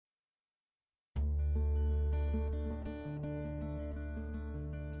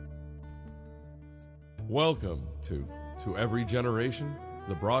Welcome to Every Generation,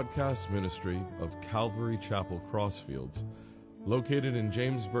 the broadcast ministry of Calvary Chapel Crossfields, located in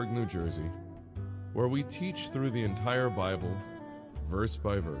Jamesburg, New Jersey, where we teach through the entire Bible, verse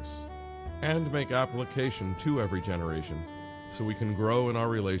by verse, and make application to every generation so we can grow in our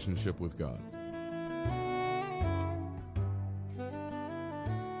relationship with God.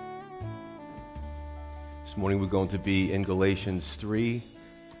 This morning we're going to be in Galatians 3,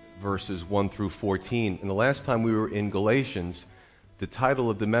 verses 1 through 14. And the last time we were in Galatians, the title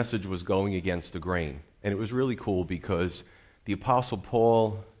of the message was Going Against the Grain. And it was really cool because the Apostle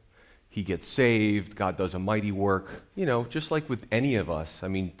Paul, he gets saved, God does a mighty work, just like with any of us. I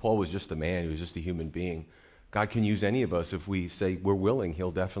mean, Paul was just a man, he was just a human being. God can use any of us if we say we're willing,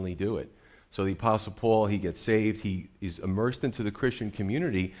 he'll definitely do it. So the Apostle Paul, he gets saved, he is immersed into the Christian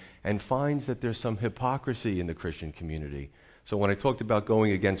community and finds that there's some hypocrisy in the Christian community. So when I talked about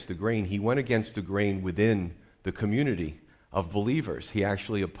going against the grain, he went against the grain within the community of believers. He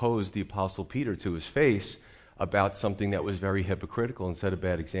actually opposed the Apostle Peter to his face about something that was very hypocritical and set a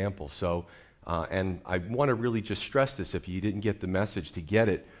bad example. So, and I want to really just stress this if you didn't get the message to get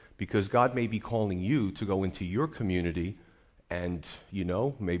it, because God may be calling you to go into your community and,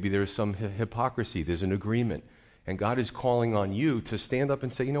 maybe there's some hypocrisy, there's an agreement. And God is calling on you to stand up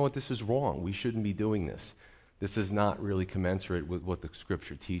and say, you know what, this is wrong. We shouldn't be doing this. This is not really commensurate with what the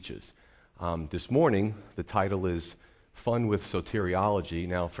Scripture teaches. This morning, the title is Fun with Soteriology.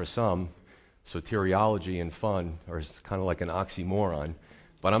 Now, for some, soteriology and fun are kind of like an oxymoron,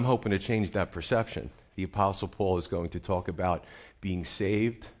 but I'm hoping to change that perception. The Apostle Paul is going to talk about being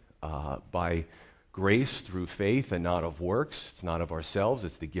saved by grace through faith and not of works. It's not of ourselves,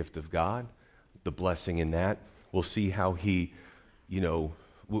 it's the gift of God, the blessing in that. We'll see how he,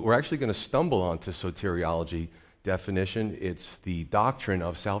 we're actually going to stumble onto soteriology definition. It's the doctrine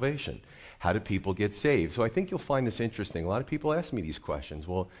of salvation. How do people get saved? So I think you'll find this interesting. A lot of people ask me these questions.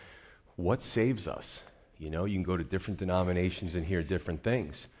 Well, what saves us? You can go to different denominations and hear different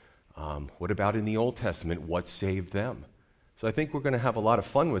things. What about in the Old Testament? What saved them? So I think we're going to have a lot of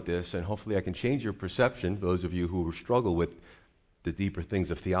fun with this, and hopefully I can change your perception, those of you who struggle with the deeper things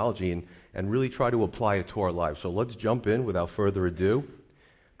of theology, and really try to apply it to our lives. So let's jump in without further ado.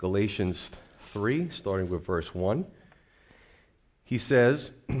 Galatians 3, starting with verse 1. He says,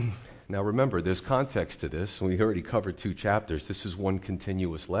 now remember, there's context to this. We already covered 2 chapters. This is one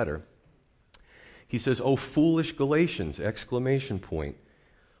continuous letter. He says, "O foolish Galatians!" !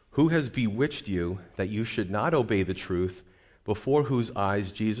 "Who has bewitched you that you should not obey the truth, before whose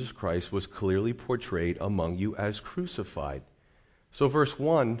eyes Jesus Christ was clearly portrayed among you as crucified?" So verse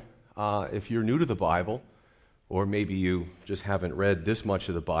 1, if you're new to the Bible, or maybe you just haven't read this much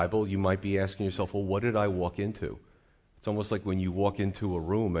of the Bible, you might be asking yourself, well, what did I walk into? It's almost like when you walk into a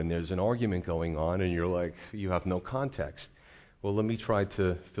room and there's an argument going on and you're like, you have no context. Well, let me try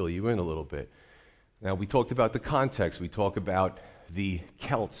to fill you in a little bit. Now, we talked about the context. We talk about the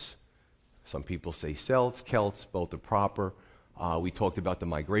Celts. Some people say Celts, Celts, both are proper. We talked about the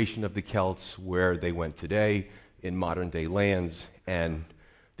migration of the Celts, where they went today in modern-day lands, and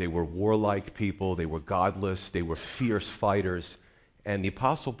they were warlike people, they were godless, they were fierce fighters. And the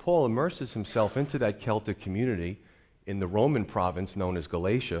Apostle Paul immerses himself into that Celtic community in the Roman province known as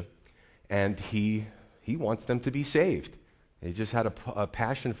Galatia, and he wants them to be saved. He just had a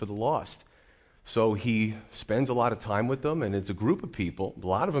passion for the lost. So he spends a lot of time with them, and it's a group of people. A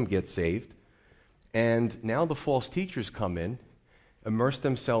lot of them get saved. And now the false teachers come in, immerse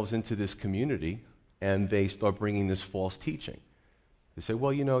themselves into this community, and they start bringing this false teaching. They say,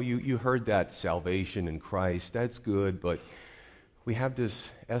 well, you heard that salvation in Christ, that's good, but we have this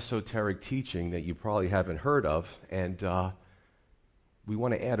esoteric teaching that you probably haven't heard of, and we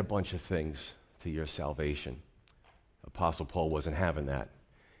want to add a bunch of things to your salvation. Apostle Paul wasn't having that.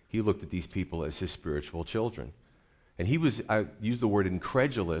 He looked at these people as his spiritual children. And I use the word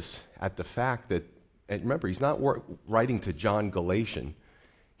incredulous at the fact that, and remember, he's not writing to John Galatian.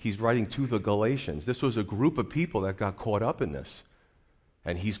 He's writing to the Galatians. This was a group of people that got caught up in this.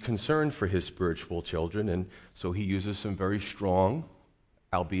 And he's concerned for his spiritual children, and so he uses some very strong,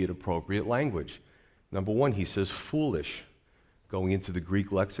 albeit appropriate language. Number 1, he says foolish. Going into the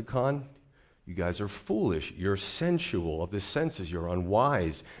Greek lexicon, you guys are foolish. You're sensual of the senses. You're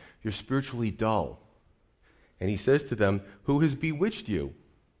unwise. You're spiritually dull. And he says to them, who has bewitched you?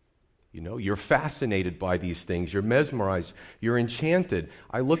 You're fascinated by these things. You're mesmerized. You're enchanted.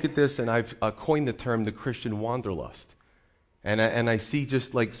 I look at this and I've coined the term the Christian wanderlust. And I see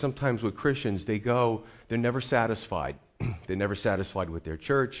just like sometimes with Christians, they're never satisfied. They're never satisfied with their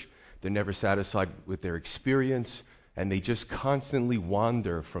church. They're never satisfied with their experience. And they just constantly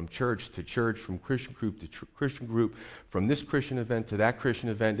wander from church to church, from Christian group to Christian group, from this Christian event to that Christian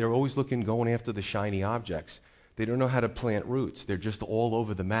event. They're always going after the shiny objects. They don't know how to plant roots. They're just all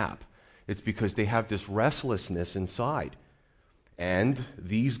over the map. It's because they have this restlessness inside. And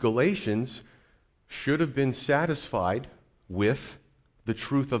these Galatians should have been satisfied with the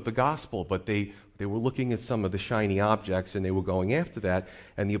truth of the gospel, but they were looking at some of the shiny objects and they were going after that.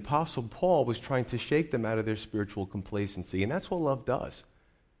 And the Apostle Paul was trying to shake them out of their spiritual complacency. And that's what love does.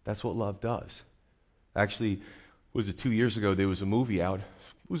 That's what love does. Actually, was it 2 years ago, there was a movie out.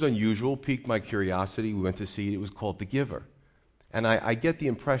 It was unusual, piqued my curiosity. We went to see it. It was called The Giver. And I get the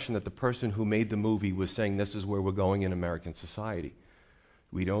impression that the person who made the movie was saying this is where we're going in American society.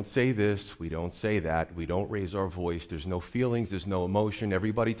 We don't say this, we don't say that, we don't raise our voice, there's no feelings, there's no emotion,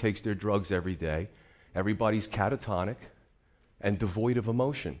 everybody takes their drugs every day, everybody's catatonic and devoid of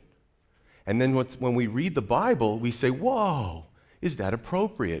emotion. And then when we read the Bible, we say, whoa, is that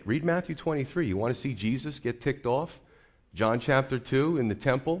appropriate? Read Matthew 23. You want to see Jesus get ticked off? John chapter 2 in the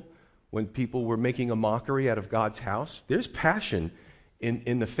temple, when people were making a mockery out of God's house. There's passion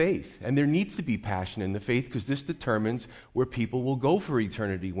in the faith. And there needs to be passion in the faith because this determines where people will go for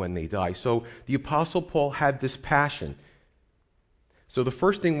eternity when they die. So the Apostle Paul had this passion. So the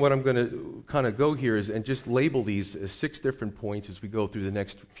first thing what I'm going to kind of go here is and just label these as 6 different points as we go through the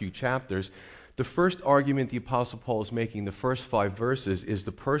next few chapters. The first argument the Apostle Paul is making, the first 5 verses, is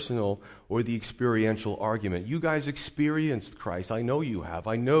the personal or the experiential argument. You guys experienced Christ. I know you have.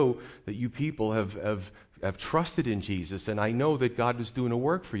 I know that you people have trusted in Jesus, and I know that God is doing a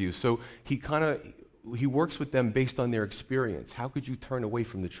work for you. So he works with them based on their experience. How could you turn away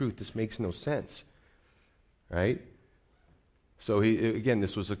from the truth? This makes no sense, right? So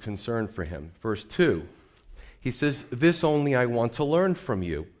this was a concern for him. Verse 2, he says, "This only I want to learn from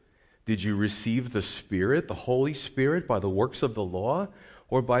you. Did you receive the Spirit, the Holy Spirit, by the works of the law,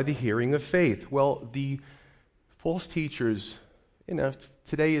 or by the hearing of faith?" Well, the false teachers,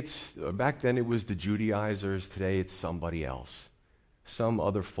 today back then it was the Judaizers, today it's somebody else, some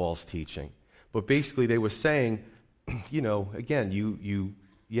other false teaching. But basically they were saying, faith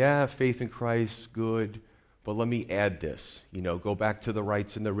in Christ, good, but let me add this, go back to the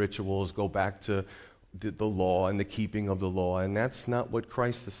rites and the rituals, go back to the law and the keeping of the law, and that's not what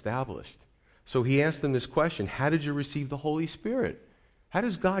Christ established. So he asked them this question: how did you receive the Holy Spirit? How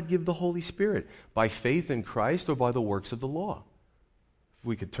does God give the Holy Spirit? By faith in Christ or by the works of the law? If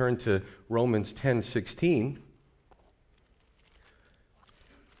we could turn to Romans 10:16.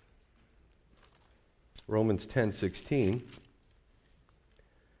 Romans 10:16.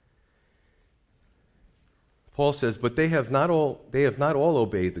 Paul says, "But they have not all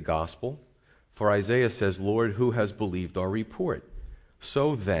obeyed the gospel. For Isaiah says, 'Lord, who has believed our report?'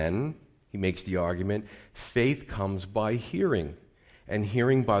 So then," he makes the argument, "faith comes by hearing, and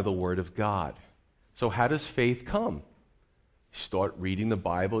hearing by the word of God." So how does faith come? You start reading the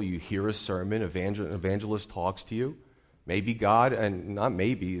Bible, you hear a sermon, evangelist talks to you. Maybe God, and not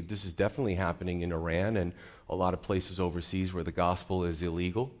maybe, this is definitely happening in Iran and a lot of places overseas where the gospel is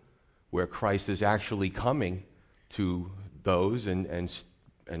illegal, where Christ is actually coming to those and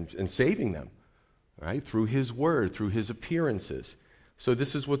saving them. Right? Through his word, through his appearances. So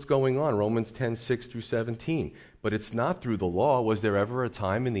this is what's going on, Romans 10:6 through 17. But it's not through the law. Was there ever a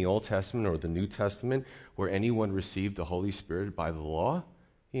time in the Old Testament or the New Testament where anyone received the Holy Spirit by the law?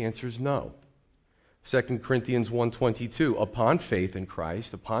 The answer is no. 2 Corinthians 1:22, upon faith in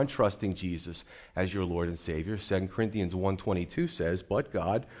Christ, upon trusting Jesus as your Lord and Savior, 2 Corinthians 1:22 says, "But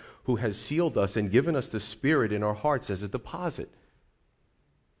God, who has sealed us and given us the Spirit in our hearts as a deposit."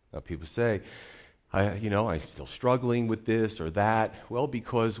 Now people say, I'm still struggling with this or that. Well,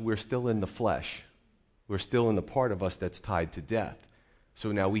 because we're still in the flesh. We're still in the part of us that's tied to death.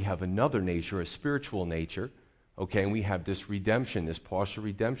 So now we have another nature, a spiritual nature, okay, and we have this redemption, this partial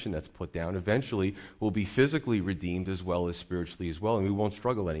redemption that's put down. Eventually, we'll be physically redeemed as well as spiritually as well, and we won't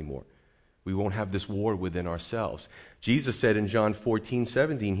struggle anymore. We won't have this war within ourselves. Jesus said in John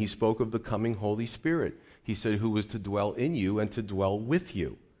 14:17, he spoke of the coming Holy Spirit. He said, who was to dwell in you and to dwell with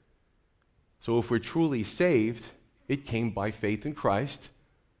you. So if we're truly saved, it came by faith in Christ,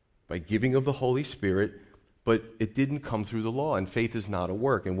 by giving of the Holy Spirit, but it didn't come through the law, and faith is not a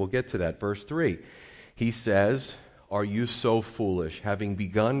work, and we'll get to that. Verse 3, he says, "Are you so foolish? Having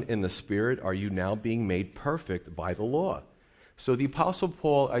begun in the Spirit, are you now being made perfect by the law?" So the Apostle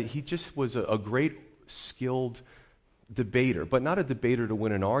Paul, he just was a great, skilled debater, but not a debater to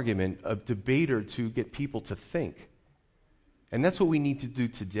win an argument, a debater to get people to think. And that's what we need to do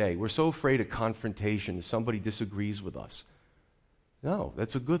today. We're so afraid of confrontation if somebody disagrees with us. No,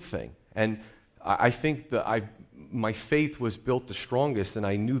 that's a good thing. And I think that my faith was built the strongest and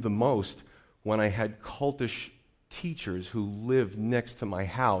I knew the most when I had cultish teachers who lived next to my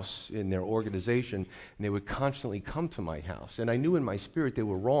house in their organization, and they would constantly come to my house. And I knew in my spirit they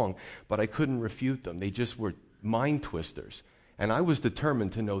were wrong, but I couldn't refute them. They just were mind twisters. And I was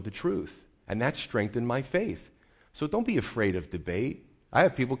determined to know the truth, and that strengthened my faith. So don't be afraid of debate. I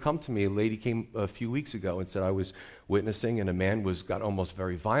have people come to me. A lady came a few weeks ago and said I was witnessing, and a man got almost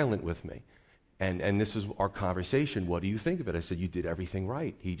very violent with me. And this is our conversation. What do you think of it? I said, you did everything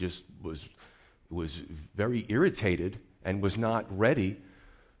right. He just was very irritated and was not ready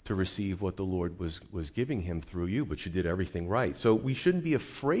to receive what the Lord was giving him through you, but you did everything right. So we shouldn't be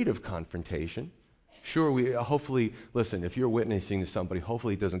afraid of confrontation. Sure, hopefully, listen, if you're witnessing to somebody,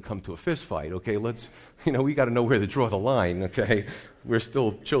 hopefully it doesn't come to a fist fight, okay? We got to know where to draw the line, okay? We're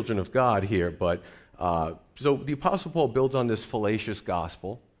still children of God here, but, so the Apostle Paul builds on this fallacious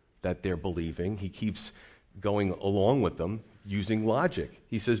gospel that they're believing. He keeps going along with them using logic.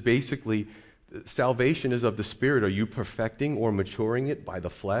 He says basically, salvation is of the Spirit. Are you perfecting or maturing it by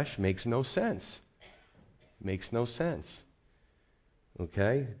the flesh? Makes no sense. Makes no sense.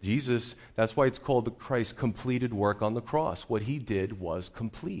 Okay? Jesus, that's why it's called Christ's completed work on the cross. What he did was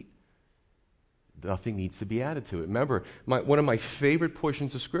complete. Nothing needs to be added to it. Remember, one of my favorite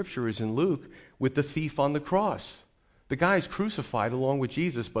portions of Scripture is in Luke with the thief on the cross. The guy's crucified along with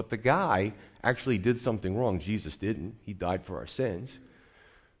Jesus, but the guy actually did something wrong. Jesus didn't. He died for our sins.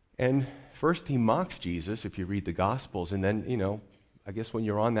 And first he mocks Jesus, if you read the Gospels, and then, I guess when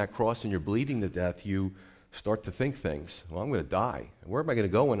you're on that cross and you're bleeding to death, you start to think things. Well, I'm going to die. Where am I going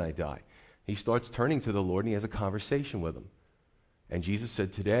to go when I die? He starts turning to the Lord and he has a conversation with him. And Jesus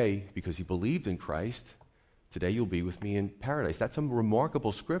said today, because he believed in Christ, today you'll be with me in paradise. That's a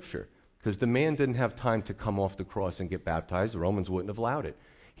remarkable scripture, because the man didn't have time to come off the cross and get baptized. The Romans wouldn't have allowed it.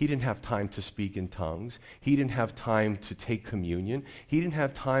 He didn't have time to speak in tongues. He didn't have time to take communion. He didn't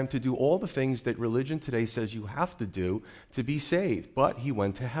have time to do all the things that religion today says you have to do to be saved. But he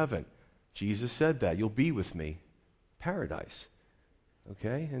went to heaven. Jesus said that. You'll be with me. Paradise.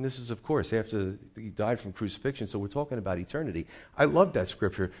 Okay? And this is, of course, after he died from crucifixion, so we're talking about eternity. I love that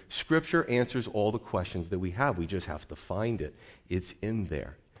scripture. Scripture answers all the questions that we have. We just have to find it. It's in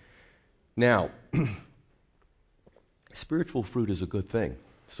there. Now, spiritual fruit is a good thing.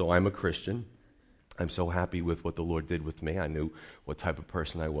 So I'm a Christian. I'm so happy with what the Lord did with me. I knew what type of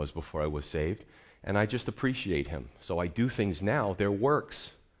person I was before I was saved. And I just appreciate him. So I do things now. They're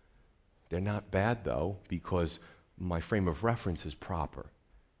works. They're not bad, though, because my frame of reference is proper.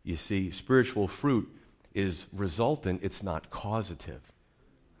 You see, spiritual fruit is resultant. It's not causative.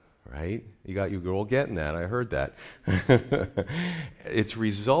 Right? You're all getting that. I heard that. It's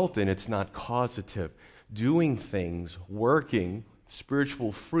resultant. It's not causative. Doing things, working,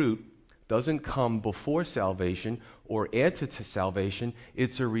 spiritual fruit doesn't come before salvation or add to salvation.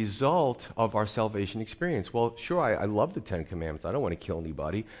 It's a result of our salvation experience. Well, sure, I love the Ten Commandments. I don't want to kill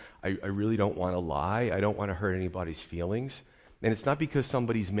anybody. I really don't want to lie. I don't want to hurt anybody's feelings. And it's not because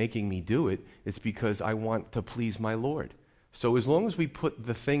somebody's making me do it. It's because I want to please my Lord. So as long as we put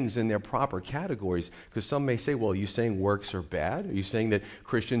the things in their proper categories, because some may say, well, are you saying works are bad? Are you saying that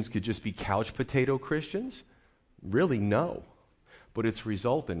Christians could just be couch potato Christians? Really, no. But it's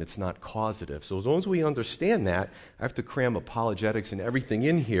resultant, it's not causative. So as long as we understand that, I have to cram apologetics and everything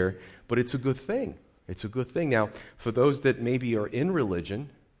in here, but it's a good thing. It's a good thing. Now, for those that maybe are in religion,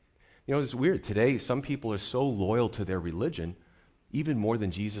 it's weird. Today, some people are so loyal to their religion, even more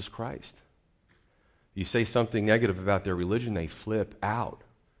than Jesus Christ. You say something negative about their religion, they flip out.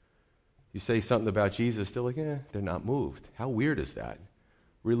 You say something about Jesus, they're like, they're not moved. How weird is that?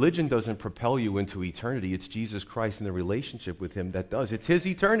 Religion doesn't propel you into eternity. It's Jesus Christ and the relationship with him that does. It's his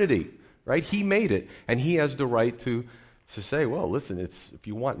eternity, right? He made it, and he has the right to say, well, listen, if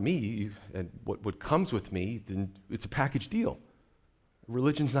you want me and what comes with me, then it's a package deal.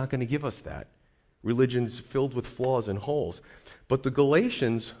 Religion's not going to give us that. Religion's filled with flaws and holes. But the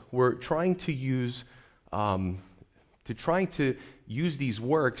Galatians were trying to use these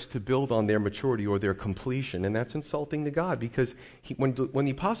works to build on their maturity or their completion, and that's insulting to God, because when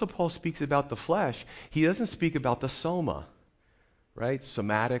the Apostle Paul speaks about the flesh, he doesn't speak about the soma, right?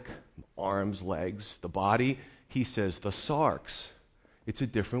 Somatic, arms, legs, the body. He says the sarx. It's a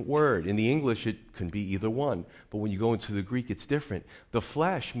different word. In the English, it can be either one, but when you go into the Greek, it's different. The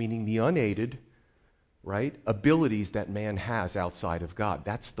flesh, meaning the unaided, right, abilities that man has outside of God.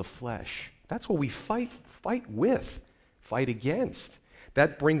 That's the flesh. That's what we fight with. Fight against.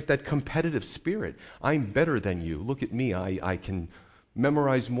 That brings that competitive spirit. I'm better than you. Look at me. I can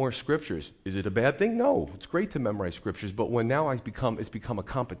memorize more scriptures. Is it a bad thing? No. It's great to memorize scriptures, but when now it's become a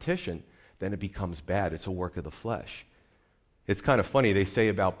competition, then it becomes bad. It's a work of the flesh. It's kind of funny. They say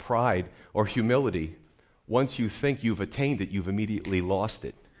about pride or humility, once you think you've attained it, you've immediately lost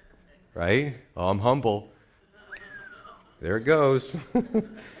it. Right? Oh, I'm humble. There it goes.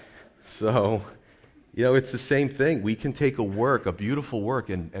 So, it's the same thing. We can take a beautiful work,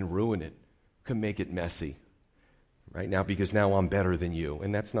 and ruin it. Can make it messy. Right now, because now I'm better than you.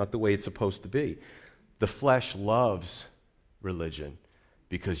 And that's not the way it's supposed to be. The flesh loves religion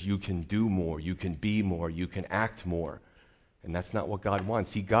because you can do more, you can be more, you can act more. And that's not what God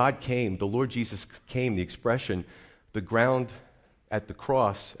wants. See, God came, the Lord Jesus came, the expression, the ground at the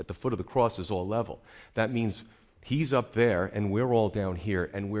cross, at the foot of the cross is all level. That means he's up there and we're all down here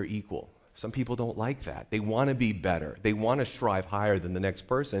and we're equal. Some people don't like that. They want to be better. They want to strive higher than the next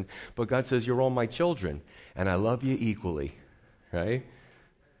person. But God says, you're all my children and I love you equally. Right?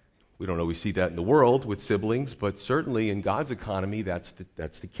 We don't always see that in the world with siblings, but certainly in God's economy, that's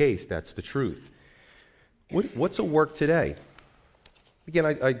the case. That's the truth. What's a work today? Again,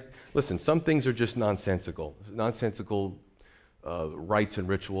 I listen, some things are just nonsensical rites and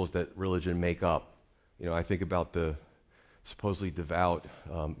rituals that religion make up. I think about the supposedly devout,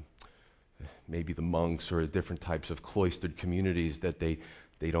 maybe the monks or different types of cloistered communities that they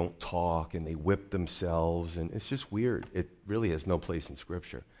don't talk and they whip themselves, and it's just weird. It really has no place in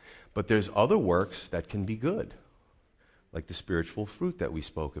Scripture. But there's other works that can be good, like the spiritual fruit that we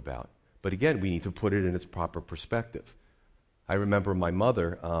spoke about. But again, we need to put it in its proper perspective. I remember my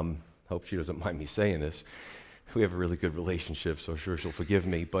mother, hope she doesn't mind me saying this, we have a really good relationship, so sure she'll forgive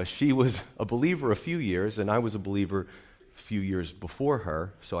me, but she was a believer a few years, and I was a believer a few years before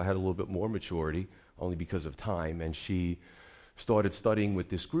her, so I had a little bit more maturity, only because of time, and she started studying with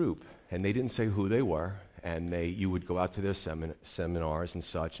this group, and they didn't say who they were, and you would go out to their seminars and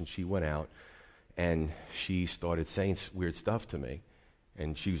such, and she went out, and she started saying weird stuff to me,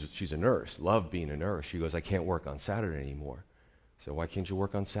 and she's a nurse, loved being a nurse. She goes, I can't work on Saturday anymore. So why can't you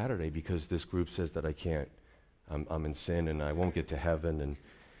work on Saturday? Because this group says that I can't. I'm in sin and I won't get to heaven. And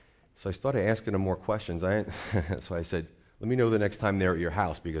so I started asking her more questions. So I said, let me know the next time they're at your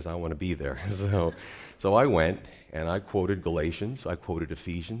house because I want to be there. So I went and I quoted Galatians. I quoted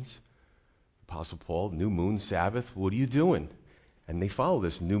Ephesians. Apostle Paul, new moon, Sabbath. What are you doing? And they follow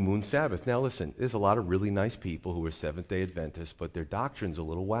this new moon Sabbath. Now listen, there's a lot of really nice people who are Seventh-day Adventists, but their doctrine's a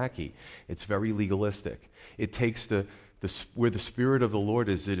little wacky. It's very legalistic. It takes where the Spirit of the Lord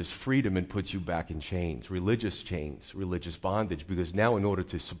is, it is freedom and puts you back in chains, religious bondage, because now in order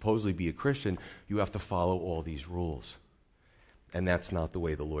to supposedly be a Christian, you have to follow all these rules. And that's not the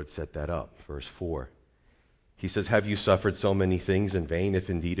way the Lord set that up. Verse 4. He says, have you suffered so many things in vain, if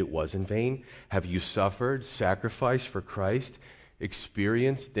indeed it was in vain? Have you suffered, sacrificed for Christ,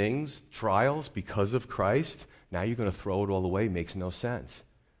 experienced things, trials because of Christ? Now you're going to throw it all away. Makes no sense.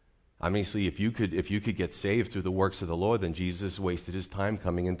 Obviously, if you could get saved through the works of the Lord, then Jesus wasted his time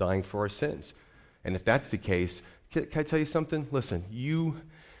coming and dying for our sins. And if that's the case, can I tell you something? Listen,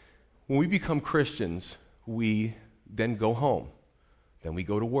 when we become Christians, we then go home. Then we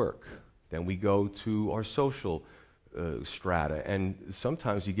go to work. Then we go to our social strata. And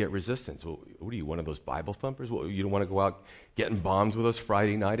sometimes you get resistance. Well, what are you, one of those Bible thumpers? Well, you don't want to go out getting bombed with us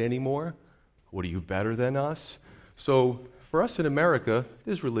Friday night anymore? What, are you better than us? So for us in America,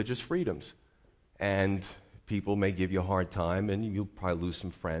 there's religious freedoms. And people may give you a hard time, and you'll probably lose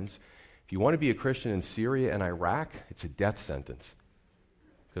some friends. If you want to be a Christian in Syria and Iraq, it's a death sentence.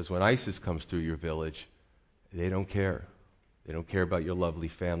 Because when ISIS comes through your village, they don't care. They don't care about your lovely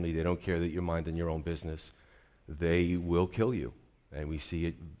family. They don't care that you're minding your own business. They will kill you. And we see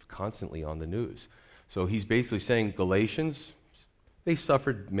it constantly on the news. So he's basically saying, Galatians, they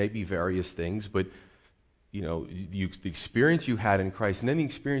suffered maybe various things, but the experience you had in Christ and then the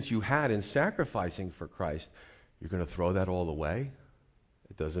experience you had in sacrificing for Christ, you're going to throw that all away?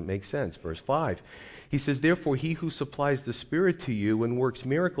 It doesn't make sense. Verse 5, he says, therefore he who supplies the Spirit to you and works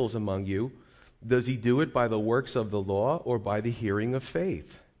miracles among you, does he do it by the works of the law or by the hearing of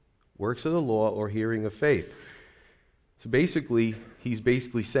faith? Works of the law or hearing of faith. So he's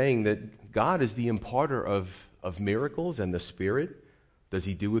basically saying that God is the imparter of miracles and the Spirit. Does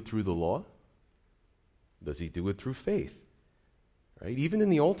he do it through the law? Does he do it through faith? Right? Even in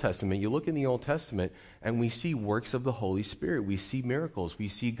the Old Testament, you look in the Old Testament and we see works of the Holy Spirit. We see miracles. We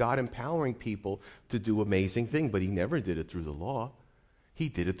see God empowering people to do amazing things, but he never did it through the law. He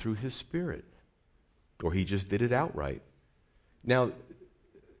did it through his Spirit. Or he just did it outright. Now,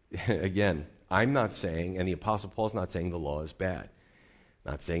 again, I'm not saying, and the Apostle Paul's not saying the law is bad.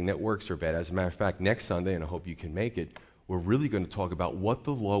 Not saying that works are bad. As a matter of fact, next Sunday, and I hope you can make it, we're really going to talk about what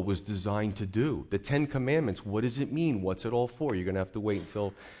the law was designed to do. The Ten Commandments, what does it mean? What's it all for? You're going to have to wait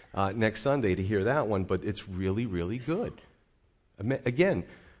until next Sunday to hear that one, but it's really, really good. Again,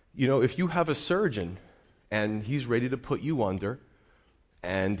 if you have a surgeon and he's ready to put you under,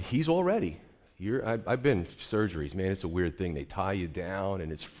 and he's all ready. I've been surgeries, man, it's a weird thing. They tie you down,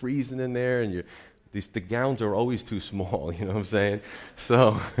 and it's freezing in there, and the gowns are always too small, you know what I'm saying?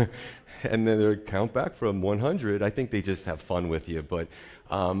 So, and then they count back from 100. I think they just have fun with you. But,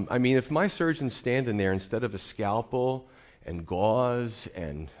 if my surgeon's standing there instead of a scalpel and gauze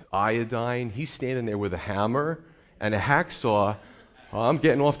and iodine, he's standing there with a hammer and a hacksaw. I'm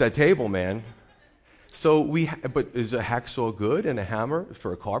getting off that table, man. So but is a hacksaw good and a hammer?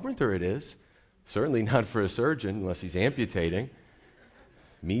 For a carpenter it is. Certainly not for a surgeon unless he's amputating.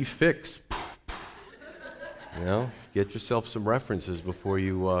 Me fix. Get yourself some references before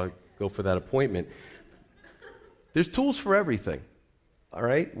you go for that appointment. There's tools for everything. All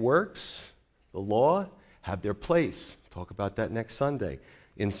right? Works, the law, have their place. Talk about that next Sunday.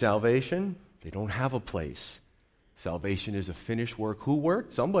 In salvation, they don't have a place. Salvation is a finished work. Who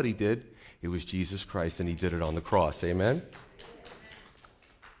worked? Somebody did. It was Jesus Christ, and he did it on the cross. Amen?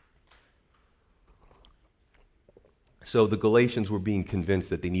 So the Galatians were being convinced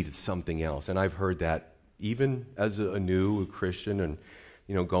that they needed something else. And I've heard that even as a new Christian and,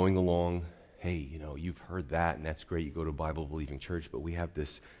 going along, hey, you've heard that, and that's great. You go to a Bible-believing church, but we have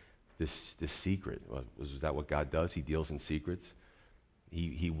this secret. Was that what God does? He deals in secrets.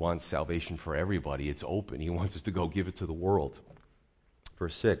 He wants salvation for everybody. It's open. He wants us to go give it to the world.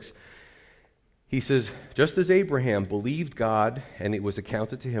 Verse 6. He says, just as Abraham believed God and it was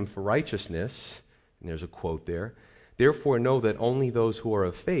accounted to him for righteousness, and there's a quote there, therefore know that only those who are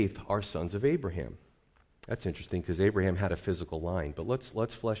of faith are sons of Abraham. That's interesting because Abraham had a physical line, but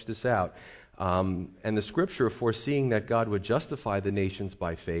let's flesh this out. And the scripture, foreseeing that God would justify the nations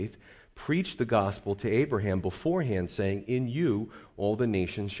by faith, preached the gospel to Abraham beforehand, saying, in you all the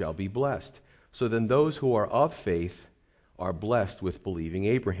nations shall be blessed. So then those who are of faith are blessed with believing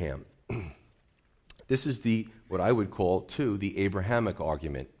Abraham. This is what I would call, too, the Abrahamic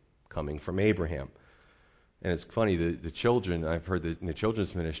argument coming from Abraham. And it's funny, the children, I've heard in the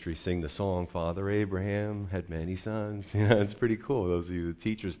children's ministry sing the song, Father Abraham had many sons. It's pretty cool, those of you the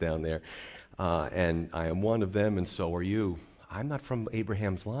teachers down there. And I am one of them, and so are you. I'm not from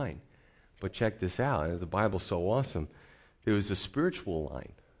Abraham's line. But check this out, the Bible's so awesome. There was a spiritual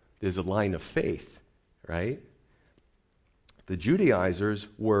line. There's a line of faith, right? The Judaizers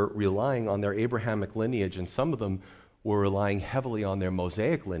were relying on their Abrahamic lineage, and some of them were relying heavily on their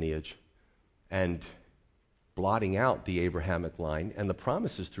Mosaic lineage and blotting out the Abrahamic line and the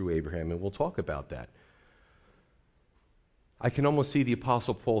promises through Abraham, and we'll talk about that. I can almost see the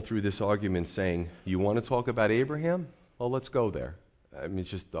Apostle Paul through this argument saying, you want to talk about Abraham? Well, let's go there. It's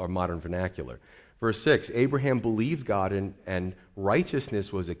just our modern vernacular. Verse 6, Abraham believed God, and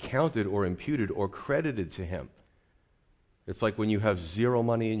righteousness was accounted or imputed or credited to him. It's like when you have zero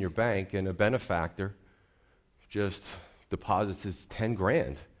money in your bank and a benefactor just deposits his 10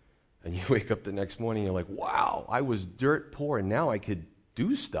 grand. And you wake up the next morning and you're like, wow, I was dirt poor and now I could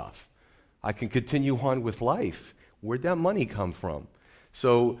do stuff. I can continue on with life. Where'd that money come from?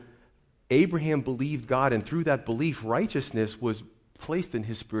 So Abraham believed God, and through that belief, righteousness was placed in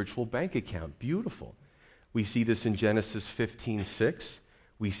his spiritual bank account. Beautiful. We see this in Genesis 15:6.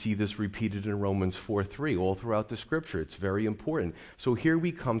 We see this repeated in Romans 4:3, all throughout the Scripture. It's very important. So here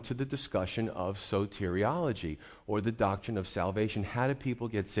we come to the discussion of soteriology, or the doctrine of salvation. How do people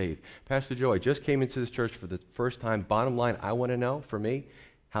get saved? Pastor Joe, I just came into this church for the first time. Bottom line, I want to know, for me,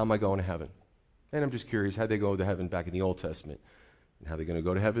 how am I going to heaven? And I'm just curious, how'd they go to heaven back in the Old Testament? And how are they going to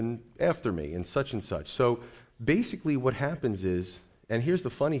go to heaven after me, and such and such. So basically what happens is, and here's the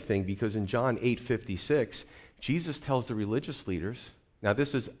funny thing, because in John 8:56, Jesus tells the religious leaders, now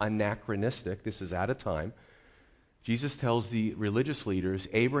this is anachronistic, this is out of time. Jesus tells the religious leaders,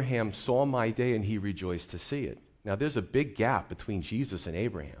 Abraham saw my day and he rejoiced to see it. Now there's a big gap between Jesus and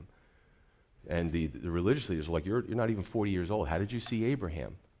Abraham. And the religious leaders are like, you're not even 40 years old. How did you see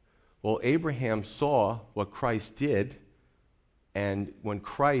Abraham? Well, Abraham saw what Christ did, and when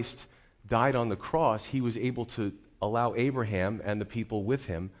Christ died on the cross, he was able to allow Abraham and the people with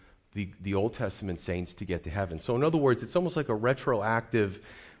him, the Old Testament saints, to get to heaven. So in other words, it's almost like a retroactive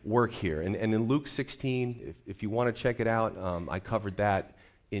work here. And in Luke 16, if you want to check it out, I covered that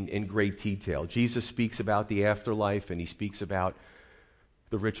in great detail. Jesus speaks about the afterlife, and he speaks about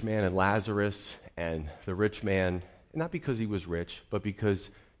the rich man and Lazarus, and the rich man, not because he was rich, but because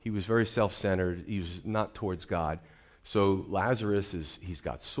he was very self-centered. He was not towards God. So Lazarus he's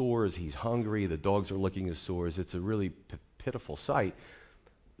got sores, he's hungry, the dogs are licking his sores. It's a really pitiful sight.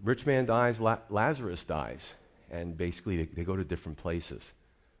 Rich man dies, Lazarus dies, and basically they go to different places.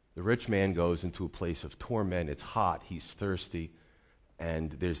 The rich man goes into a place of torment. It's hot, he's thirsty,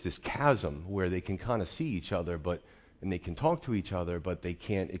 and there's this chasm where they can kind of see each other, and they can talk to each other, but they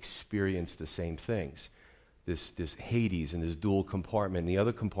can't experience the same things. This Hades and this dual compartment. And the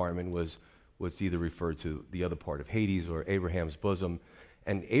other compartment was what's either referred to the other part of Hades or Abraham's bosom.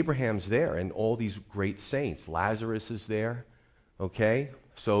 And Abraham's there, and all these great saints. Lazarus is there, okay?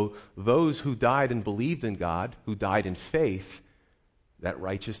 So those who died and believed in God, who died in faith, that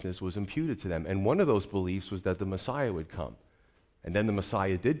righteousness was imputed to them. And one of those beliefs was that the Messiah would come. And then the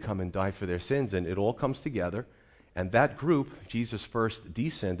Messiah did come and die for their sins, and it all comes together. And that group, Jesus first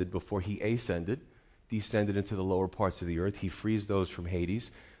descended before he ascended, descended into the lower parts of the earth. He frees those from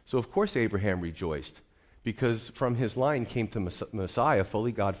Hades. So of course Abraham rejoiced, because from his line came the Messiah,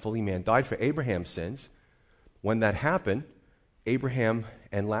 fully God, fully man, died for Abraham's sins. When that happened, Abraham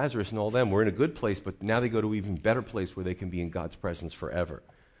and Lazarus and all them were in a good place, but now they go to an even better place where they can be in God's presence forever.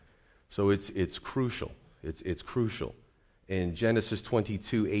 So it's crucial. It's crucial. In Genesis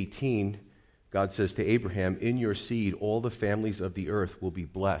 22:18, God says to Abraham, "In your seed all the families of the earth will be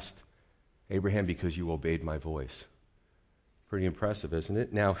blessed." Abraham, because you obeyed my voice. Pretty impressive, isn't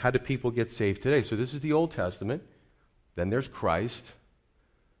it? Now, how do people get saved today? So this is the Old Testament. Then there's Christ.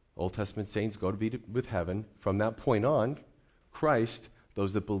 Old Testament saints go to be with heaven. From that point on, Christ,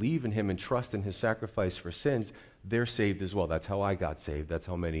 those that believe in him and trust in his sacrifice for sins, they're saved as well. That's how I got saved. That's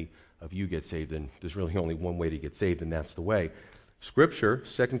how many of you get saved. And there's really only one way to get saved, and that's the way. Scripture,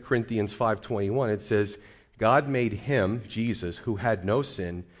 2 Corinthians 5:21, it says, God made him, Jesus, who had no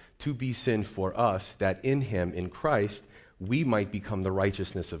sin, to be sin for us, that in him, in Christ, we might become the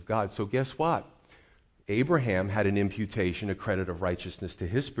righteousness of God. So guess what? Abraham had an imputation, a credit of righteousness to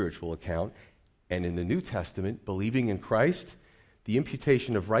his spiritual account. And in the New Testament, believing in Christ, the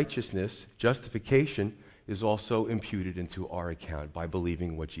imputation of righteousness, justification, is also imputed into our account by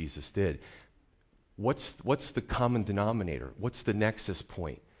believing what Jesus did. What's the common denominator? What's the nexus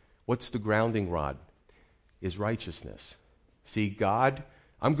point? What's the grounding rod? Is righteousness. See, God,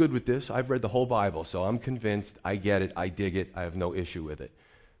 I'm good with this. I've read the whole Bible, so I'm convinced. I get it. I dig it. I have no issue with it.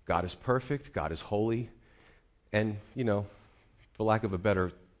 God is perfect. God is holy. And, for lack of a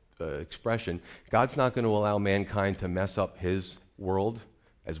better expression, God's not going to allow mankind to mess up his world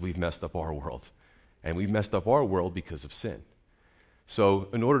as we've messed up our world. And we've messed up our world because of sin. So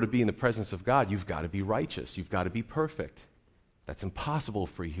in order to be in the presence of God, you've got to be righteous. You've got to be perfect. That's impossible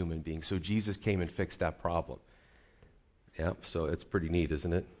for a human being. So Jesus came and fixed that problem. Yeah, so it's pretty neat,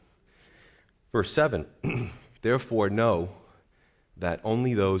 isn't it? Verse 7, therefore know that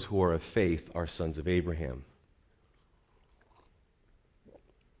only those who are of faith are sons of Abraham.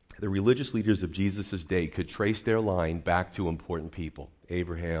 The religious leaders of Jesus' day could trace their line back to important people,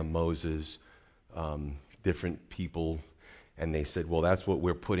 Abraham, Moses, different people, and they said, well, that's what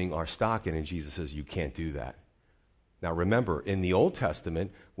we're putting our stock in, and Jesus says, you can't do that. Now remember, in the Old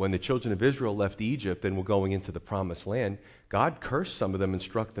Testament, when the children of Israel left Egypt and were going into the Promised Land, God cursed some of them and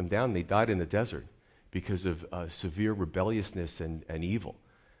struck them down. They died in the desert because of severe rebelliousness and evil.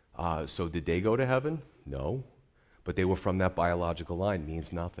 So did they go to heaven? No. But they were from that biological line.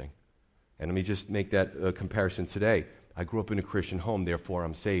 Means nothing. And let me just make that comparison today. I grew up in a Christian home, therefore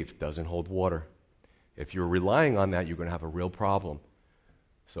I'm saved. Doesn't hold water. If you're relying on that, you're going to have a real problem.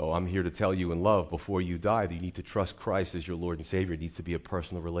 So I'm here to tell you in love, before you die, that you need to trust Christ as your Lord and Savior. It needs to be a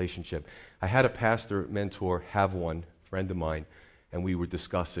personal relationship. I had a pastor mentor, have one, friend of mine, and we were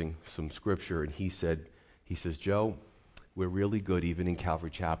discussing some scripture, and he says, Joe, we're really good, even in Calvary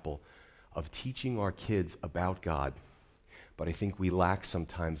Chapel, of teaching our kids about God, but I think we lack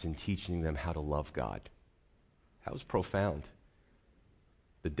sometimes in teaching them how to love God. That was profound.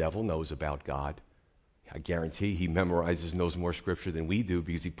 The devil knows about God. I guarantee he memorizes, knows more scripture than we do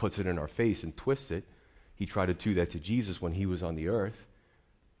because he puts it in our face and twists it. He tried to do that to Jesus when he was on the earth.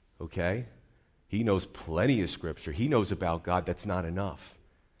 Okay? He knows plenty of scripture. He knows about God. That's not enough.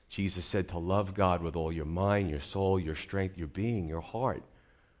 Jesus said to love God with all your mind, your soul, your strength, your being, your heart.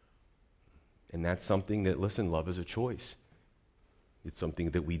 And that's something that, listen, love is a choice. It's something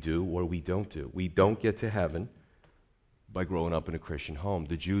that we do or we don't do. We don't get to heaven by growing up in a Christian home.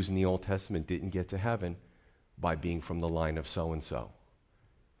 The Jews in the Old Testament didn't get to heaven by being from the line of so-and-so.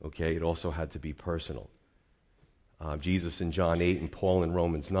 Okay? It also had to be personal. Jesus in John 8 and Paul in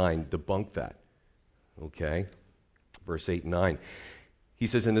Romans 9 debunked that. Okay? Verse 8 and 9. He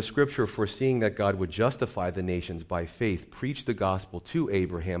says, in the scripture, foreseeing that God would justify the nations by faith, preached the gospel to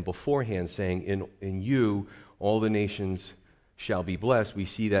Abraham beforehand, saying, in you all the nations shall be blessed. We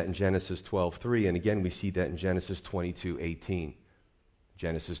see that in Genesis 12:3, and again we see that in Genesis 22:18.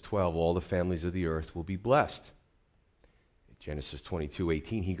 Genesis 12, all the families of the earth will be blessed. Genesis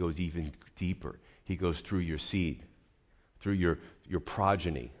 22:18, he goes even deeper. He goes through your seed, through your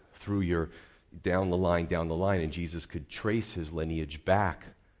progeny, through your down the line, and Jesus could trace his lineage back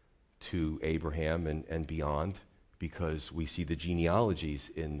to Abraham and beyond, because we see the genealogies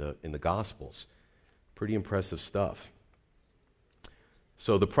in the Gospels. Pretty impressive stuff.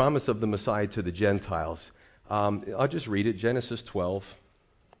 So the promise of the Messiah to the Gentiles. I'll just read it. Genesis 12,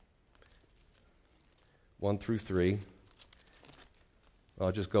 1 through 3.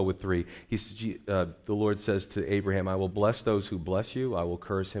 I'll just go with 3. The Lord says to Abraham, I will bless those who bless you. I will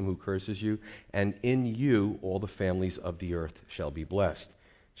curse him who curses you. And in you all the families of the earth shall be blessed.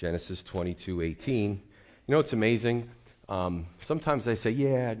 Genesis 22:18. You know, it's amazing. Sometimes I say,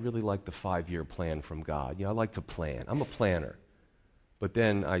 yeah, I'd really like the 5-year plan from God. You know, I like to plan. I'm a planner. But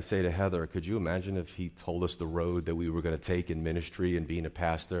then I say to Heather, could you imagine if he told us the road that we were going to take in ministry and being a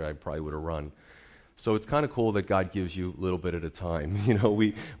pastor? I probably would have run. So it's kind of cool that God gives you a little bit at a time. You know,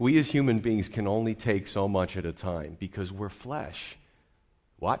 we as human beings can only take so much at a time because we're flesh.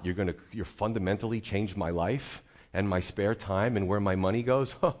 What? You're fundamentally change my life and my spare time and where my money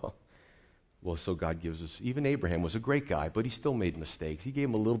goes? Well, so God gives us, even Abraham was a great guy, but he still made mistakes. He gave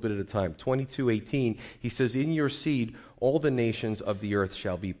him a little bit at a time. 22:18, he says, in your seed, all the nations of the earth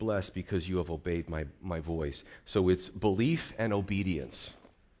shall be blessed because you have obeyed my voice. So it's belief and obedience.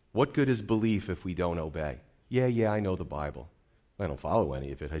 What good is belief if we don't obey? Yeah, I know the Bible. I don't follow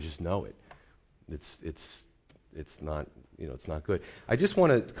any of it. I just know it. It's not, it's not good. I just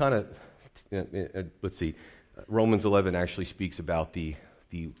want to kind of, let's see, Romans 11 actually speaks about the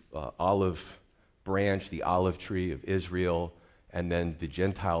olive branch, the olive tree of Israel, and then the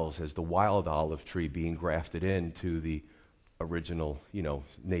Gentiles as the wild olive tree being grafted into the original,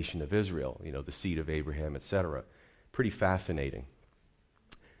 nation of Israel, the seed of Abraham, etc. Pretty fascinating.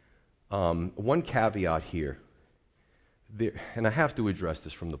 One caveat here, and I have to address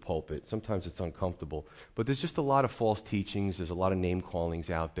this from the pulpit. Sometimes it's uncomfortable, but there's just a lot of false teachings. There's a lot of name callings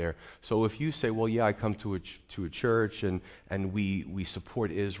out there. So if you say, well, yeah, I come to a church and we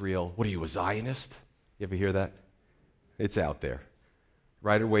support Israel, what are you, a Zionist? You ever hear that? It's out there.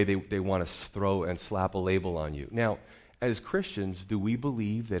 Right away, they want to throw and slap a label on you. Now, as Christians, do we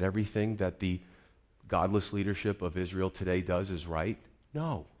believe that everything that the godless leadership of Israel today does is right?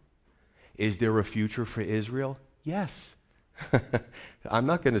 No. Is there a future for Israel? Yes. I'm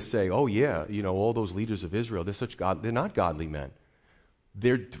not going to say, oh yeah, all those leaders of Israel, they're not godly men.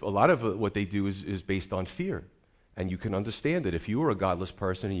 A lot of what they do is based on fear. And you can understand that if you were a godless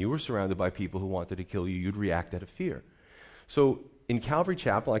person and you were surrounded by people who wanted to kill you, you'd react out of fear. So in Calvary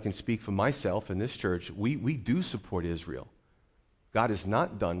Chapel, I can speak for myself in this church, we do support Israel. God is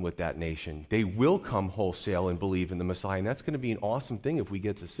not done with that nation. They will come wholesale and believe in the Messiah, and that's going to be an awesome thing if we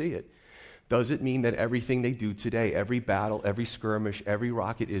get to see it. Does it mean that everything they do today, every battle, every skirmish, every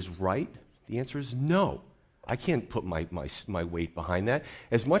rocket is right? The answer is no. I can't put my weight behind that.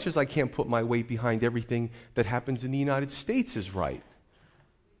 As much as I can't put my weight behind everything that happens in the United States is right.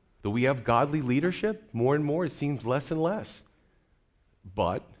 Do we have godly leadership? More and more, it seems less and less.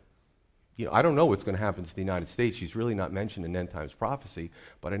 But, I don't know what's going to happen to the United States. She's really not mentioned in end times prophecy,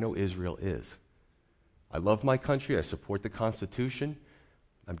 but I know Israel is. I love my country. I support the Constitution.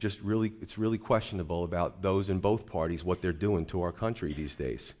 It's really questionable about those in both parties, what they're doing to our country these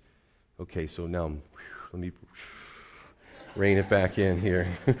days. Okay, so now, let me rein it back in here.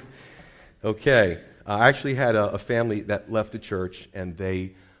 Okay, I actually had a family that left the church, and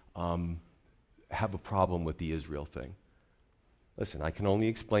they have a problem with the Israel thing. Listen, I can only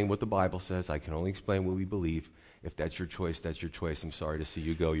explain what the Bible says. I can only explain what we believe. If that's your choice, that's your choice. I'm sorry to see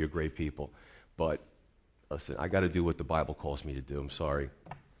you go. You're great people. But listen, I got to do what the Bible calls me to do. I'm sorry.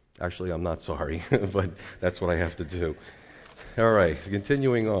 Actually, I'm not sorry, but that's what I have to do. All right,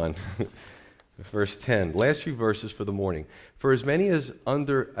 continuing on. Verse 10, last few verses for the morning. For as many as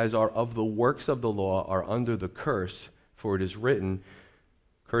are of the works of the law are under the curse, for it is written,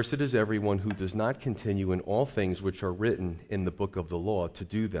 cursed is everyone who does not continue in all things which are written in the book of the law to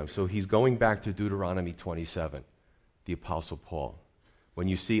do them. So he's going back to Deuteronomy 27, the Apostle Paul. When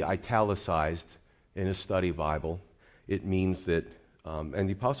you see italicized in a study Bible, it means that, and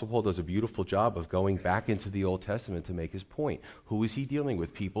the Apostle Paul does a beautiful job of going back into the Old Testament to make his point. Who is he dealing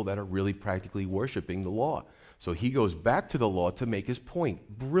with? People that are really practically worshiping the law. So he goes back to the law to make his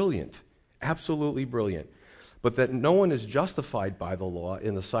point. Brilliant. Absolutely brilliant. But that no one is justified by the law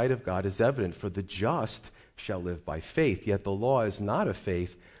in the sight of God is evident, for the just shall live by faith. Yet the law is not of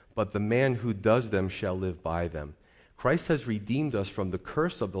faith, but the man who does them shall live by them. Christ has redeemed us from the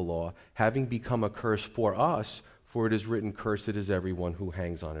curse of the law, having become a curse for us, for it is written, cursed is everyone who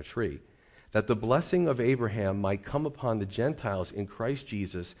hangs on a tree, that the blessing of Abraham might come upon the Gentiles in Christ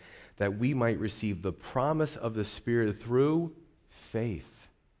Jesus, that we might receive the promise of the Spirit through faith.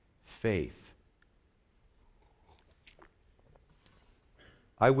 Faith.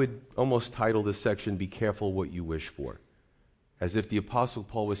 I would almost title this section, Be Careful What You Wish For. As if the Apostle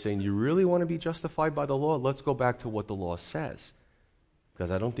Paul was saying, you really want to be justified by the law? Let's go back to what the law says.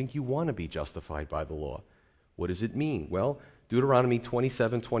 Because I don't think you want to be justified by the law. What does it mean? Well, Deuteronomy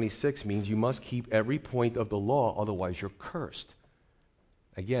 27:26 means you must keep every point of the law, otherwise you're cursed.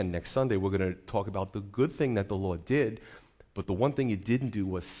 Again, next Sunday we're going to talk about the good thing that the law did, but the one thing it didn't do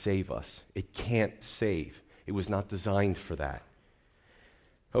was save us. It can't save. It was not designed for that.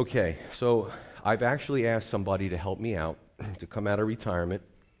 Okay, so I've actually asked somebody to help me out, to come out of retirement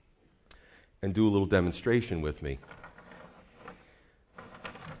and do a little demonstration with me.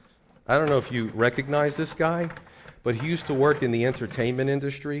 I don't know if you recognize this guy, but he used to work in the entertainment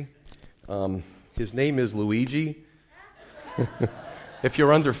industry. His name is Luigi. If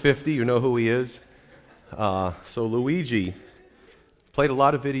you're under 50, you know who he is. So Luigi played a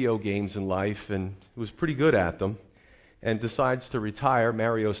lot of video games in life and was pretty good at them, and decides to retire.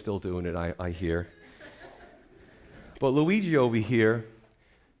 Mario's still doing it, I hear. But Luigi over here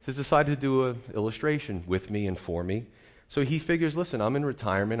has decided to do an illustration with me and for me. So he figures, listen, I'm in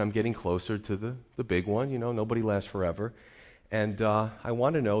retirement. I'm getting closer to the big one. You know, nobody lasts forever. And I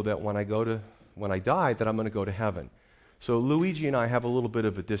want to know that when I die, that I'm going to go to heaven. So Luigi and I have a little bit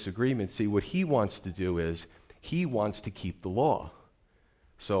of a disagreement. See, what he wants to do is he wants to keep the law.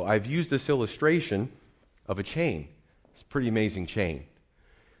 So I've used this illustration of a chain. It's a pretty amazing chain.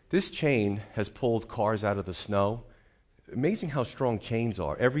 This chain has pulled cars out of the snow. Amazing how strong chains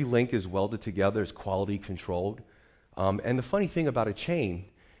are. Every link is welded together. It's quality controlled. And the funny thing about a chain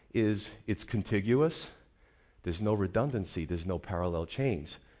is it's contiguous. There's no redundancy. There's no parallel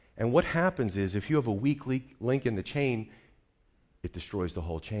chains. And what happens is if you have a weak link in the chain, it destroys the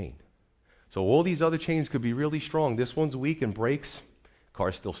whole chain. So all these other chains could be really strong. This one's weak and breaks.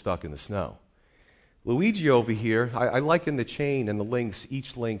 Car's still stuck in the snow. Luigi over here, I liken the chain and the links,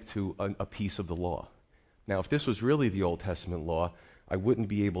 each link to a piece of the law. Now, if this was really the Old Testament law, I wouldn't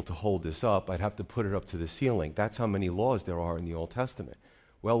be able to hold this up. I'd have to put it up to the ceiling. That's how many laws there are in the Old Testament.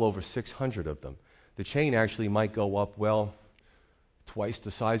 Well over 600 of them. The chain actually might go up, well, twice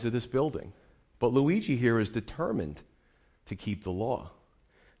the size of this building. But Luigi here is determined to keep the law.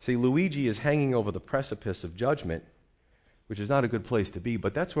 See, Luigi is hanging over the precipice of judgment, which is not a good place to be,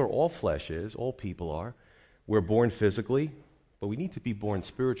 but that's where all flesh is, all people are. We're born physically, but we need to be born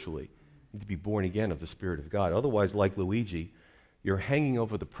spiritually. We need to be born again of the Spirit of God. Otherwise, like Luigi, you're hanging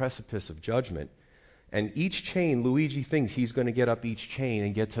over the precipice of judgment. And each chain, Luigi thinks he's going to get up each chain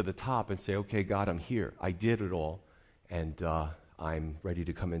and get to the top and say, okay, God, I'm here. I did it all, and I'm ready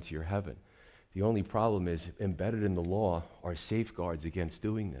to come into your heaven. The only problem is embedded in the law are safeguards against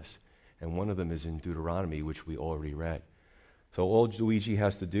doing this. And one of them is in Deuteronomy, which we already read. So all Luigi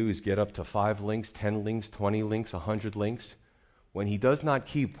has to do is get up to 5 links, 10 links, 20 links, 100 links. When he does not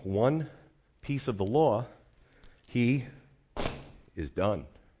keep one piece of the law, he is done.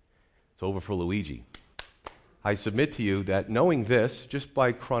 It's over for Luigi. I submit to you that knowing this, just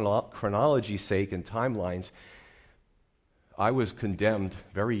by chronology's sake and timelines, I was condemned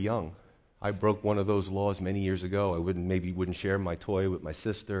very young. I broke one of those laws many years ago. I wouldn't share my toy with my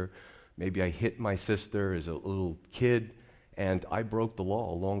sister. Maybe I hit my sister as a little kid, and I broke the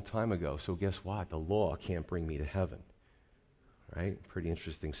law a long time ago. So guess what? The law can't bring me to heaven. Right? Pretty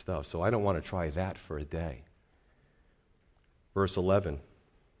interesting stuff. So I don't want to try that for a day. Verse 11.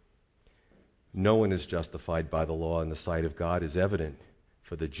 No one is justified by the law in the sight of God is evident,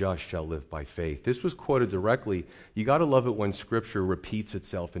 for the just shall live by faith. This was quoted directly. You got to love it when Scripture repeats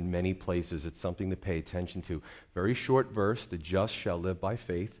itself in many places. It's something to pay attention to. Very short verse, the just shall live by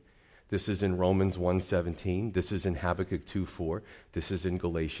faith. This is in Romans 1:17. This is in Habakkuk 2:4. This is in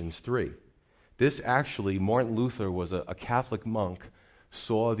Galatians 3. This actually, Martin Luther was a Catholic monk,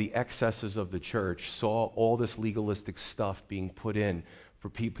 saw the excesses of the church, saw all this legalistic stuff being put in. For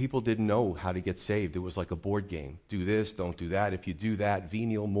people didn't know how to get saved. It was like a board game. Do this, don't do that. If you do that,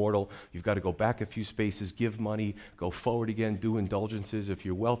 venial, mortal, you've got to go back a few spaces, give money, go forward again, do indulgences. If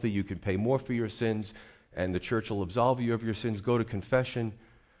you're wealthy, you can pay more for your sins, and the church will absolve you of your sins. Go to confession.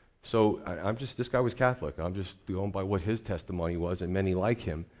 So this guy was Catholic. I'm just going by what his testimony was, and many like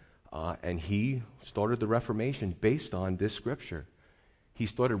him. And he started the Reformation based on this scripture. He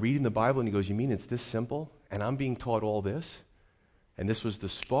started reading the Bible, and he goes, you mean it's this simple? And I'm being taught all this? And this was the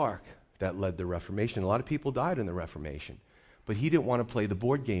spark that led the Reformation. A lot of people died in the Reformation. But he didn't want to play the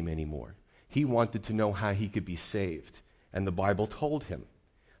board game anymore. He wanted to know how he could be saved. And the Bible told him,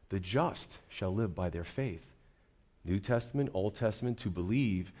 the just shall live by their faith. New Testament, Old Testament, to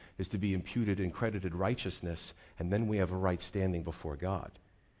believe is to be imputed and credited righteousness, and then we have a right standing before God.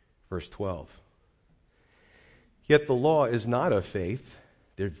 Verse 12. Yet the law is not of faith.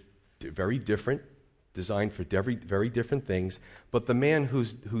 They're very different, designed for very different things, but the man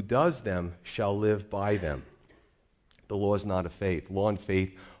who does them shall live by them. The law is not of faith. Law and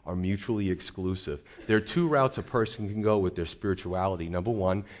faith are mutually exclusive. There are two routes a person can go with their spirituality. Number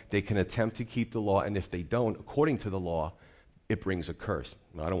one, they can attempt to keep the law, and if they don't, according to the law, it brings a curse.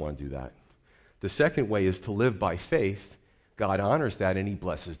 I don't want to do that. The second way is to live by faith. God honors that, and he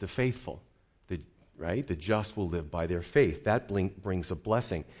blesses the faithful. The just will live by their faith. That brings a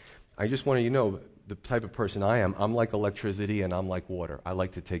blessing. I just want you to know the type of person I am. I'm like electricity, and I'm like water. I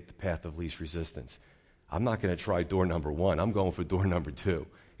like to take the path of least resistance. I'm not going to try door number 1. I'm going for door number 2.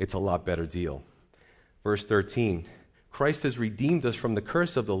 It's a lot better deal. Verse 13, Christ has redeemed us from the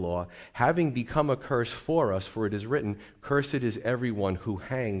curse of the law, having become a curse for us, for it is written, cursed is everyone who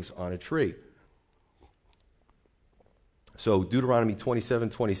hangs on a tree. So Deuteronomy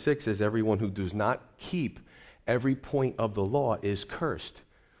 27:26 says, everyone who does not keep every point of the law is cursed.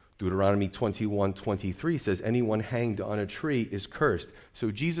 Deuteronomy 21:23 says, anyone hanged on a tree is cursed.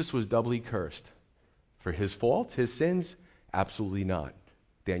 So Jesus was doubly cursed. For his fault, his sins? Absolutely not.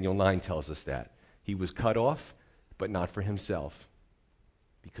 Daniel 9 tells us that. He was cut off, but not for himself,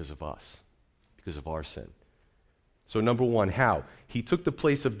 because of us, because of our sin. So number one, how? He took the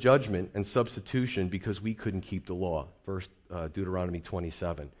place of judgment and substitution because we couldn't keep the law. First, Deuteronomy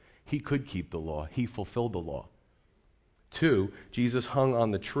 27. He could keep the law. He fulfilled the law. 2, Jesus hung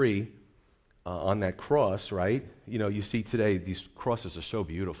on the tree, on that cross, right? You know, you see today, these crosses are so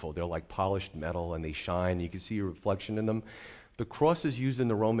beautiful. They're like polished metal, and they shine. You can see a reflection in them. The crosses used in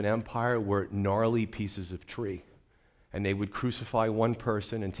the Roman Empire were gnarly pieces of tree. And they would crucify one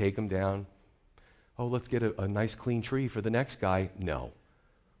person and take him down. Oh, let's get a nice clean tree for the next guy. No.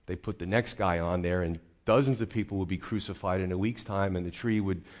 They put the next guy on there, and dozens of people would be crucified in a week's time, and the tree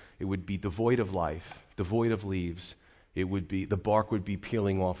would be devoid of life, devoid of leaves. The bark would be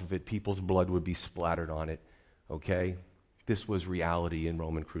peeling off of it. People's blood would be splattered on it. Okay? This was reality in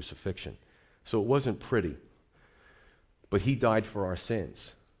Roman crucifixion. So it wasn't pretty. But he died for our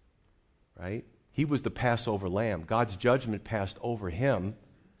sins. Right? He was the Passover lamb. God's judgment passed over him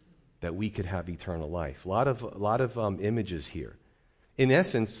that we could have eternal life. A lot of images here. In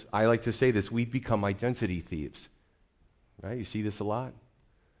essence, I like to say this, we've become identity thieves. Right? You see this a lot?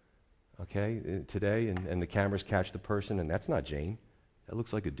 Okay, today, and the cameras catch the person, and that's not Jane. That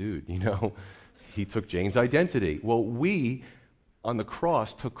looks like a dude, you know. He took Jane's identity. Well, we, on the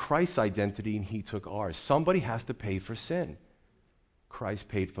cross, took Christ's identity, and he took ours. Somebody has to pay for sin. Christ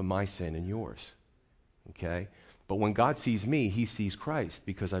paid for my sin and yours. Okay? But when God sees me, he sees Christ,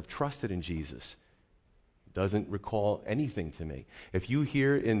 because I've trusted in Jesus. Doesn't recall anything to me. If you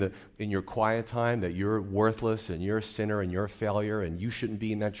hear in your quiet time that you're worthless and you're a sinner and you're a failure and you shouldn't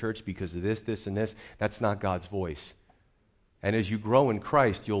be in that church because of this, and this, that's not God's voice. And as you grow in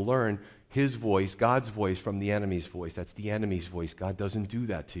Christ, you'll learn his voice, God's voice, from the enemy's voice. That's the enemy's voice. God doesn't do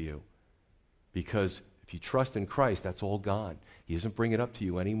that to you. Because if you trust in Christ, that's all God. He doesn't bring it up to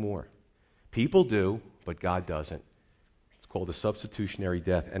you anymore. People do, but God doesn't. It's called a substitutionary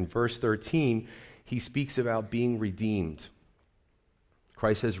death. And verse 13, he speaks about being redeemed.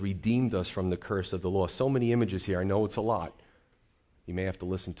 Christ has redeemed us from the curse of the law. So many images here. I know it's a lot. You may have to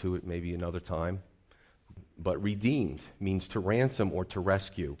listen to it maybe another time. But redeemed means to ransom or to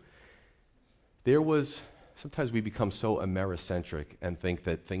rescue. Sometimes we become so Americentric and think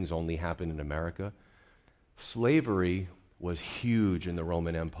that things only happen in America. Slavery was huge in the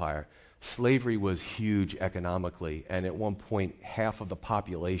Roman Empire. Slavery was huge economically, and at one point, half of the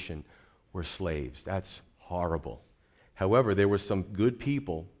population were slaves. That's horrible. However, there were some good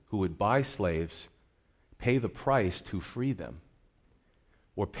people who would buy slaves, pay the price to free them,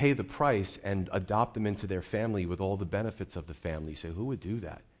 or pay the price and adopt them into their family with all the benefits of the family. You say, who would do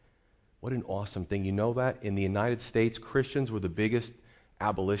that? What an awesome thing. You know that? In the United States, Christians were the biggest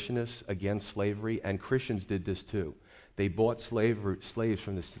abolitionists against slavery, and Christians did this too. They bought slaves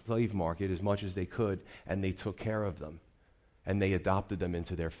from the slave market as much as they could, and they took care of them, and they adopted them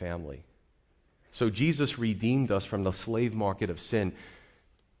into their family. So Jesus redeemed us from the slave market of sin.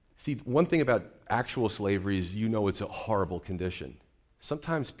 See, one thing about actual slavery is it's a horrible condition.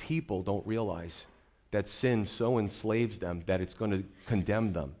 Sometimes people don't realize that sin so enslaves them that it's going to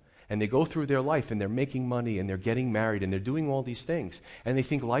condemn them. And they go through their life and they're making money and they're getting married and they're doing all these things. And they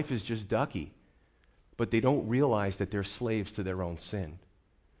think life is just ducky. But they don't realize that they're slaves to their own sin.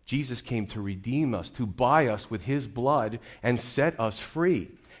 Jesus came to redeem us, to buy us with his blood and set us free.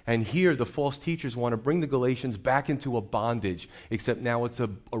 And here the false teachers want to bring the Galatians back into a bondage, except now it's a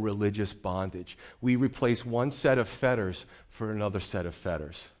religious bondage. We replace one set of fetters for another set of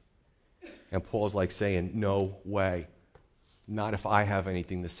fetters. And Paul's like saying, no way. Not if I have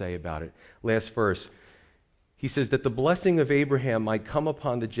anything to say about it. Last verse. He says that the blessing of Abraham might come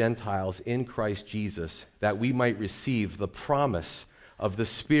upon the Gentiles in Christ Jesus, that we might receive the promise of the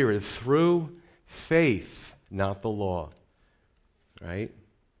Spirit through faith, not the law. Right?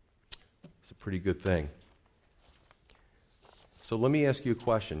 It's a pretty good thing. So let me ask you a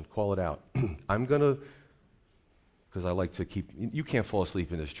question. Call it out. I'm going to, because I like to keep, you can't fall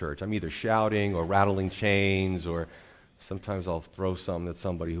asleep in this church. I'm either shouting or rattling chains, or sometimes I'll throw something at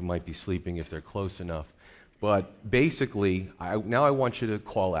somebody who might be sleeping if they're close enough. But basically, now I want you to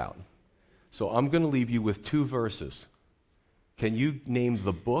call out. So I'm going to leave you with 2 verses. Can you name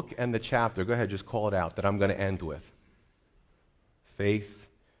the book and the chapter? Go ahead, just call it out, that I'm going to end with. Faith,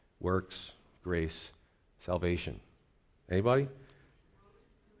 works, grace, salvation. Anybody?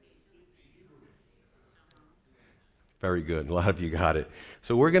 Very good. A lot of you got it.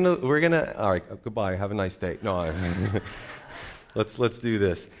 So we're gonna. All right. Goodbye. Have a nice day. No. Let's do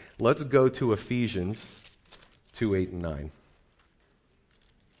this. Let's go to Ephesians 2:8 and 9.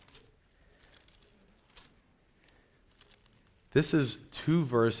 This is 2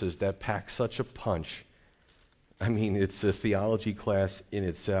 verses that pack such a punch. I mean, it's a theology class in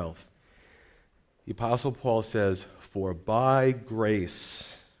itself. The Apostle Paul says, "For by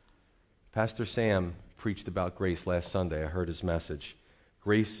grace," Pastor Sam preached about grace last Sunday. I heard his message.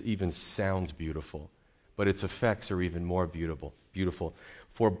 Grace even sounds beautiful, but its effects are even more beautiful.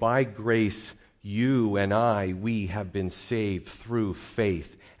 "For by grace you and we have been saved through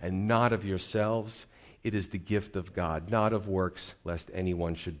faith, and not of yourselves. It is the gift of God, not of works, lest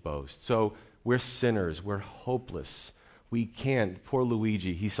anyone should boast." So we're sinners. We're hopeless. We can't. Poor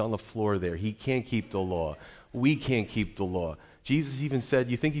Luigi, he's on the floor there. He can't keep the law. We can't keep the law. Jesus even said,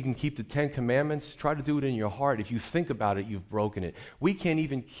 you think you can keep the 10 commandments? Try to do it in your heart. If you think about it, you've broken it. We can't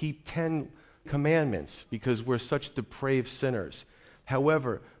even keep 10 commandments because we're such depraved sinners.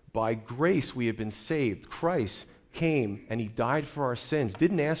 However, by grace we have been saved. Christ came and he died for our sins.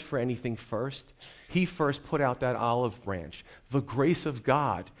 Didn't ask for anything first. He first put out that olive branch. The grace of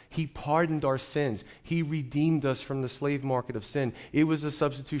God. He pardoned our sins. He redeemed us from the slave market of sin. It was a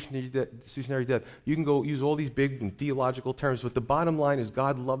substitutionary death. You can go use all these big and theological terms, but the bottom line is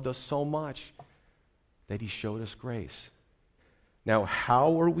God loved us so much that he showed us grace. Now,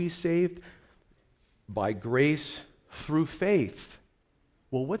 how are we saved? By grace through faith.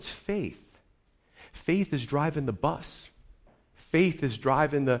 Well, what's faith? Faith is driving the bus. Faith is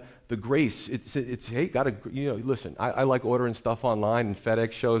driving the grace. It's hey, listen, I like ordering stuff online and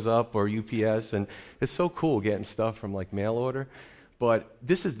FedEx shows up or UPS, and it's so cool getting stuff from like mail order. But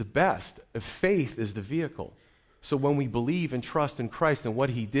this is the best. Faith is the vehicle. So when we believe and trust in Christ and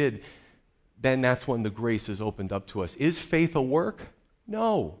what he did, then that's when the grace is opened up to us. Is faith a work?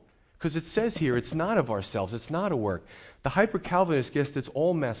 No. Because it says here, it's not of ourselves. It's not a work. The hyper-Calvinist gets this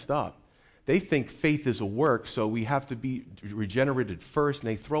all messed up. They think faith is a work, so we have to be regenerated first, and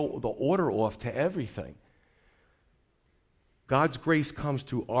they throw the order off to everything. God's grace comes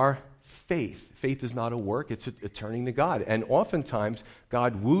through our faith. Faith is not a work, it's a turning to God. And oftentimes,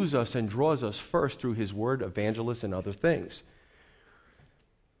 God woos us and draws us first through his word, evangelists, and other things.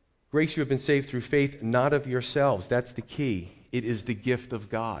 Grace, you have been saved through faith, not of yourselves. That's the key. It is the gift of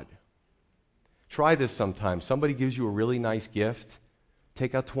God. Try this sometime. Somebody gives you a really nice gift.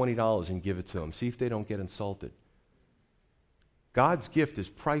 Take out $20 and give it to them. See if they don't get insulted. God's gift is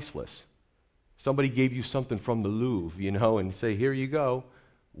priceless. Somebody gave you something from the Louvre, and say, here you go.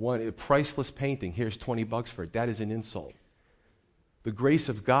 A priceless painting. Here's $20 for it. That is an insult. The grace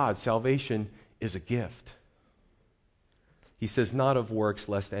of God, salvation, is a gift. He says, not of works,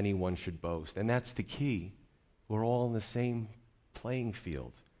 lest anyone should boast. And that's the key. We're all in the same playing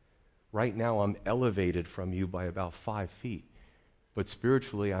field. Right now, I'm elevated from you by about 5 feet. But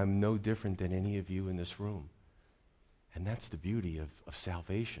spiritually, I'm no different than any of you in this room. And that's the beauty of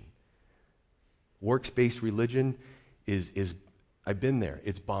salvation. Works-based religion is I've been there.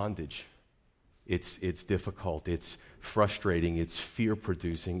 It's bondage. It's difficult. It's frustrating. It's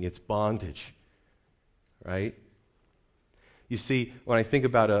fear-producing. It's bondage. Right? You see, when I think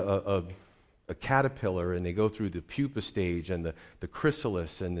about a caterpillar and they go through the pupa stage and the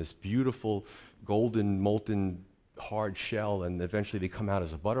chrysalis and this beautiful golden molten hard shell, and eventually they come out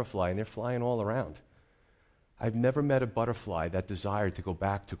as a butterfly, and they're flying all around. I've never met a butterfly that desired to go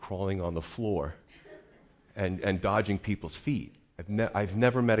back to crawling on the floor and dodging people's feet. I've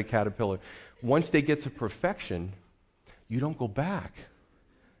never met a caterpillar. Once they get to perfection, you don't go back.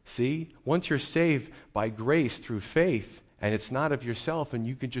 See? Once you're saved by grace through faith, and it's not of yourself, and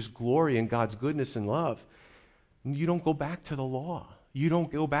you can just glory in God's goodness and love, you don't go back to the law. You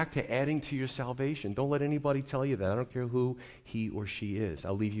don't go back to adding to your salvation. Don't let anybody tell you that. I don't care who he or she is.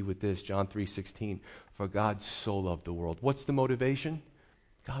 I'll leave you with this, John 3:16. For God so loved the world. What's the motivation?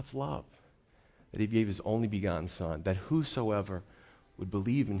 God's love. That he gave his only begotten Son, that whosoever would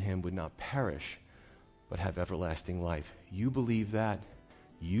believe in him would not perish, but have everlasting life. You believe that,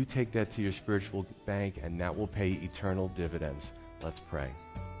 you take that to your spiritual bank, and that will pay eternal dividends. Let's pray.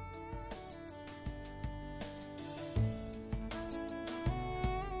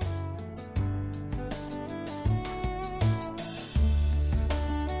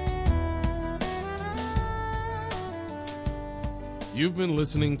 You've been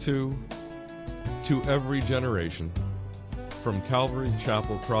listening to Every Generation from Calvary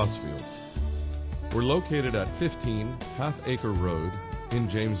Chapel Crossfields. We're located at 15 Half Acre Road in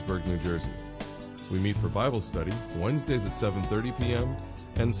Jamesburg, New Jersey. We meet for Bible study Wednesdays at 7:30 p.m.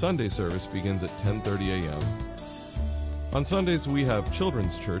 and Sunday service begins at 10:30 a.m. On Sundays, we have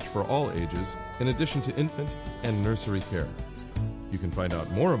children's church for all ages, in addition to infant and nursery care. You can find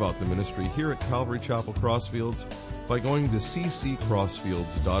out more about the ministry here at Calvary Chapel Crossfields by going to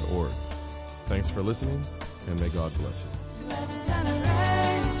cccrossfields.org. Thanks for listening, and may God bless you.